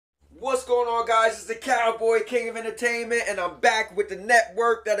What's going on, guys? It's the Cowboy King of Entertainment, and I'm back with the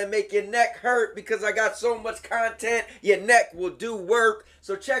network that'll make your neck hurt because I got so much content, your neck will do work.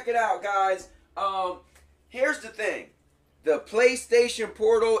 So check it out, guys. Here's the thing. The PlayStation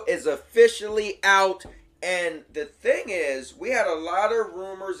Portal is officially out, and the thing is, we had a lot of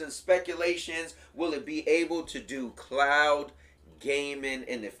rumors and speculations. Will it be able to do cloud gaming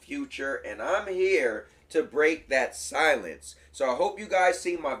in the future? And I'm here to break that silence. So I hope you guys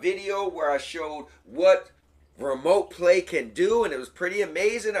seen my video where I showed what remote play can do, and it was pretty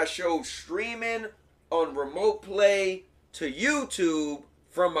amazing. I showed streaming on remote play to YouTube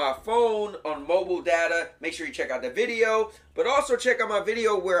from my phone on mobile data. Make sure you check out the video, but also check out my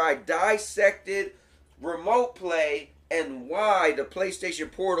video where I dissected remote play and why the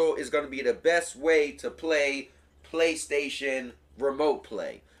PlayStation Portal is going to be the best way to play PlayStation remote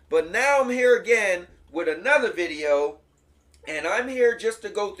play. But now I'm here again with another video, and I'm here just to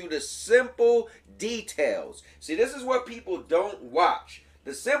go through the simple details. See, this is what people don't watch.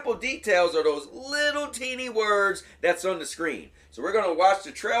 The simple details are those little teeny words that's on the screen. So we're going to watch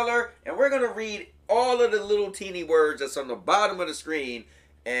the trailer, and we're going to read all of the little teeny words that's on the bottom of the screen,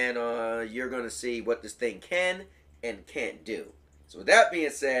 and you're going to see what this thing can and can't do. So with that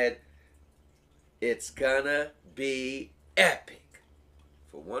being said, it's gonna be epic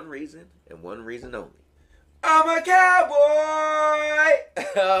for one reason and one reason only. I'm a cowboy!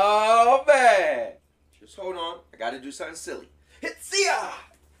 Oh, man. Just hold on. I got to do something silly. Hitsia!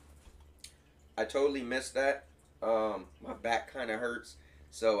 I totally missed that. My back kind of hurts.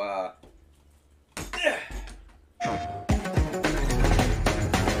 So,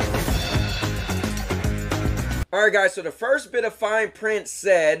 Alright, guys. So, the first bit of fine print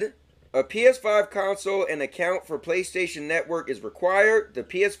said, a PS5 console and account for PlayStation Network is required. The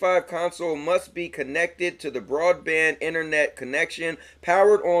PS5 console must be connected to the broadband internet connection,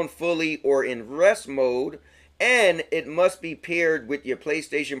 powered on fully or in rest mode, and it must be paired with your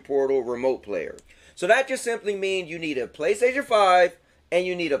PlayStation Portal remote player. So that just simply means you need a PlayStation 5 and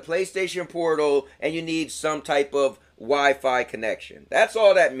you need a PlayStation Portal and you need some type of Wi-Fi connection. That's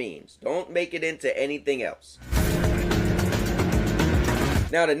all that means. Don't make it into anything else.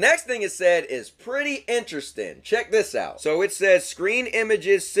 Now, the next thing it said is pretty interesting. Check this out. So it says screen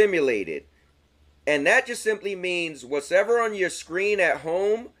images simulated. And that just simply means whatever on your screen at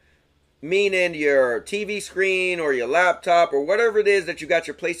home, meaning your TV screen or your laptop or whatever it is that you got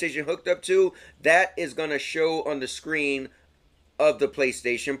your PlayStation hooked up to, that is going to show on the screen of the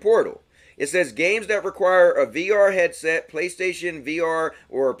PlayStation Portal. It says games that require a VR headset, PlayStation VR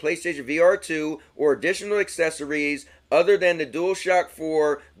or PlayStation VR 2, or additional accessories other than the DualShock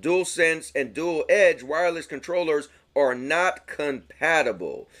 4, DualSense, and Dual Edge wireless controllers are not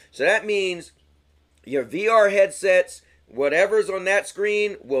compatible. So that means your VR headsets, whatever's on that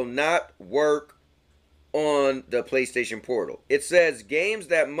screen, will not work on the PlayStation Portal. It says games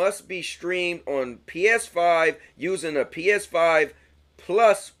that must be streamed on PS5 using a PS5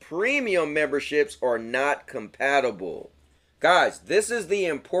 Plus premium memberships are not compatible. Guys, this is the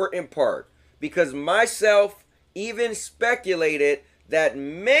important part, because myself even speculated that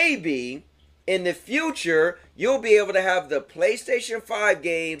maybe in the future you'll be able to have the PlayStation 5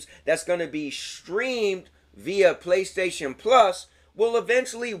 games that's going to be streamed via PlayStation Plus will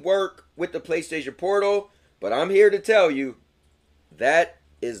eventually work with the PlayStation Portal. But I'm here to tell you that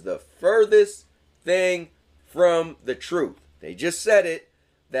is the furthest thing from the truth. They just said it,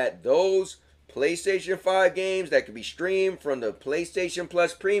 that those PlayStation 5 games that can be streamed from the PlayStation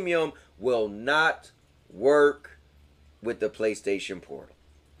Plus Premium will not work with the PlayStation Portal.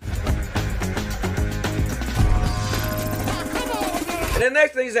 And the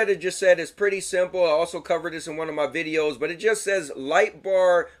next thing that it just said is pretty simple. I also covered this in one of my videos, but it just says light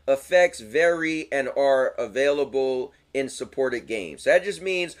bar effects vary and are available in supported games. So that just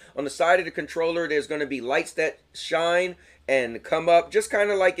means on the side of the controller there's going to be lights that shine and come up just kind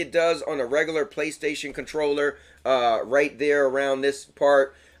of like it does on a regular PlayStation controller, right there around this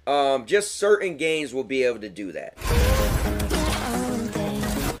part. Just certain games will be able to do that.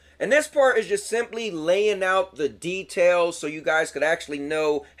 And this part is just simply laying out the details so you guys could actually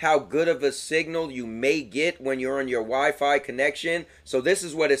know how good of a signal you may get when you're on your Wi-Fi connection. So this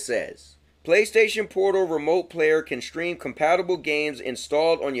is what it says. PlayStation Portal remote player can stream compatible games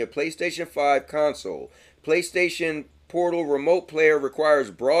installed on your PlayStation 5 console. PlayStation Portal remote player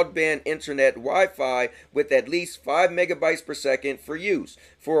requires broadband internet Wi-Fi with at least 5 megabytes per second for use.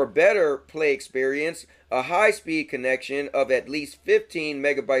 For a better play experience, a high-speed connection of at least 15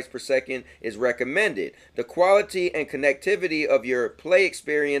 megabytes per second is recommended. The quality and connectivity of your play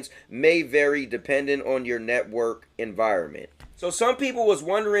experience may vary depending on your network environment. So some people was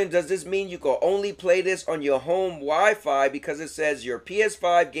wondering, does this mean you can only play this on your home Wi-Fi because it says your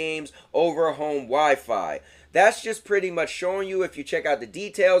PS5 games over home Wi-Fi? That's just pretty much showing you, if you check out the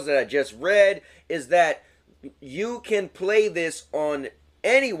details that I just read, is that you can play this on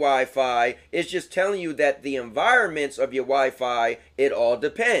any Wi-Fi. It's just telling you that the environments of your Wi-Fi, it all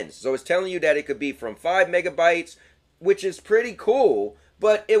depends. So it's telling you that it could be from 5 megabytes, which is pretty cool,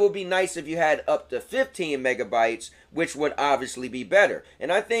 but it would be nice if you had up to 15 megabytes, which would obviously be better. And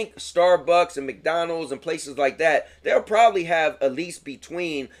I think Starbucks and McDonald's and places like that, they'll probably have at least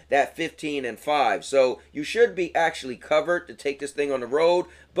between that 15 and 5. So you should be actually covered to take this thing on the road.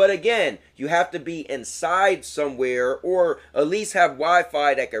 But again, you have to be inside somewhere, or at least have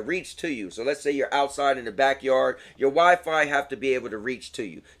Wi-Fi that can reach to you. So let's say you're outside in the backyard, your Wi-Fi have to be able to reach to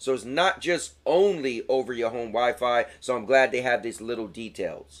you. So it's not just only over your home Wi-Fi. So I'm glad they have these little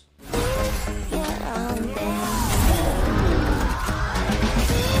details.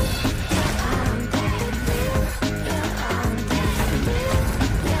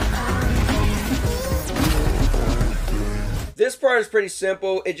 This part is pretty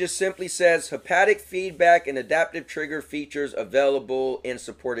simple. It just simply says haptic feedback and adaptive trigger features available in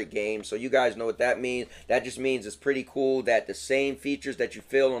supported games. So you guys know what that means. That just means it's pretty cool that the same features that you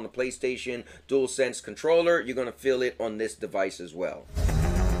feel on the PlayStation DualSense controller, you're going to feel it on this device as well.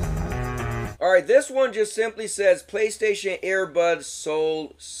 Alright, this one just simply says PlayStation earbuds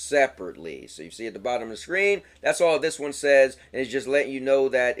sold separately. So you see at the bottom of the screen, that's all this one says. And it's just letting you know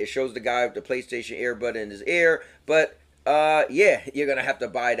that it shows the guy with the PlayStation earbud in his ear. But yeah, you're gonna have to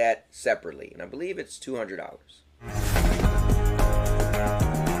buy that separately, and I believe it's $200.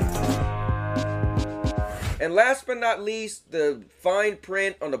 And last but not least, the fine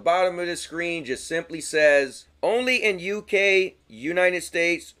print on the bottom of the screen just simply says, only in UK, United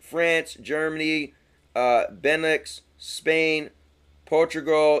States, France, Germany, Benelux, Spain,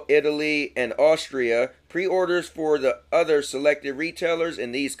 Portugal, Italy, and Austria. Pre-orders for the other selected retailers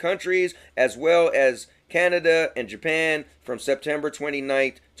in these countries, as well as Canada and Japan, from September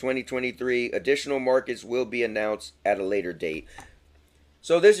 29th, 2023. Additional markets will be announced at a later date.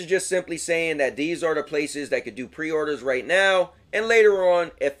 So this is just simply saying that these are the places that could do pre-orders right now, and later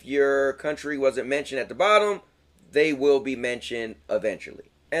on, if your country wasn't mentioned at the bottom, they will be mentioned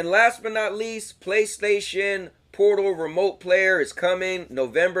eventually. And last but not least, PlayStation Portal Remote Player is coming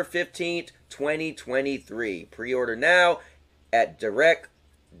November 15th, 2023. Pre-order now at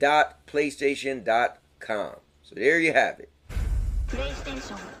direct.playstation.com. So there you have it.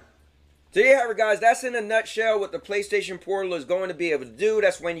 PlayStation. So there you have it, guys. That's in a nutshell what the PlayStation Portal is going to be able to do.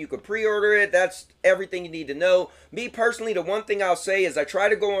 That's when you can pre-order it. That's everything you need to know. Me personally, the one thing I'll say is I try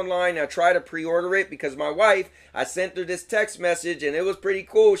to go online and I try to pre-order it because my wife, I sent her this text message and it was pretty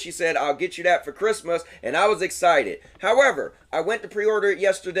cool. She said, I'll get you that for Christmas, and I was excited. However, I went to pre-order it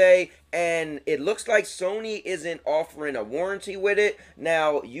yesterday and it looks like Sony isn't offering a warranty with it.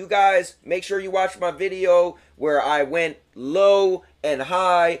 Now, you guys, make sure you watch my video where I went low and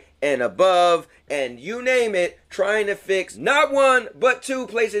high and above and you name it, trying to fix not one but two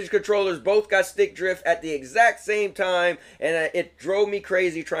PlayStation controllers. Both got stick drift at the exact same time, and it drove me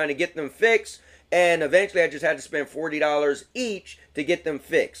crazy trying to get them fixed. And eventually I just had to spend $40 each to get them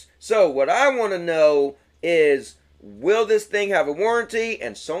fixed. So what I want to know is, will this thing have a warranty?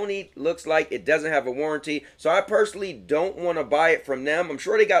 And Sony looks like it doesn't have a warranty. So I personally don't want to buy it from them. I'm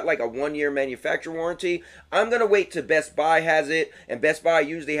sure they got like a 1-year manufacturer warranty. I'm going to wait till Best Buy has it. And Best Buy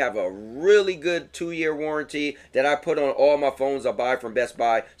usually have a really good 2-year warranty that I put on all my phones I buy from Best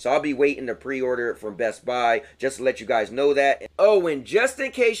Buy. So I'll be waiting to pre-order it from Best Buy, just to let you guys know that. Oh, and just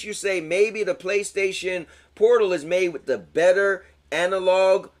in case you say maybe the PlayStation Portal is made with the better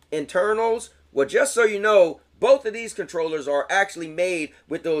analog internals, well, just so you know, both of these controllers are actually made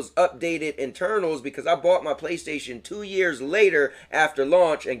with those updated internals, because I bought my PlayStation 2 years later after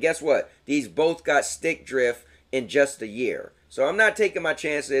launch, and guess what? These both got stick drift in just a year. So I'm not taking my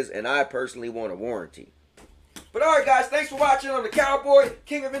chances, and I personally want a warranty. But alright guys, thanks for watching on the Cowboy,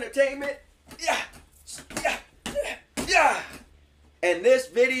 King of Entertainment. Yeah, yeah, yeah. And this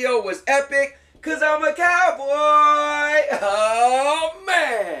video was epic, because I'm a cowboy. Oh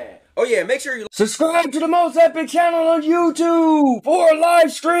man. Oh yeah, make sure you subscribe to the most epic channel on YouTube for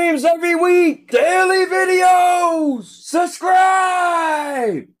live streams every week, daily videos.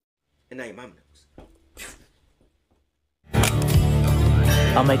 Subscribe. And now your mom knows.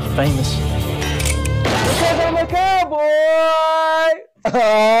 I'll make you famous. Because I'm a cowboy.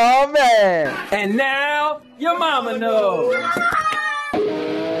 Oh man. And now your mama knows.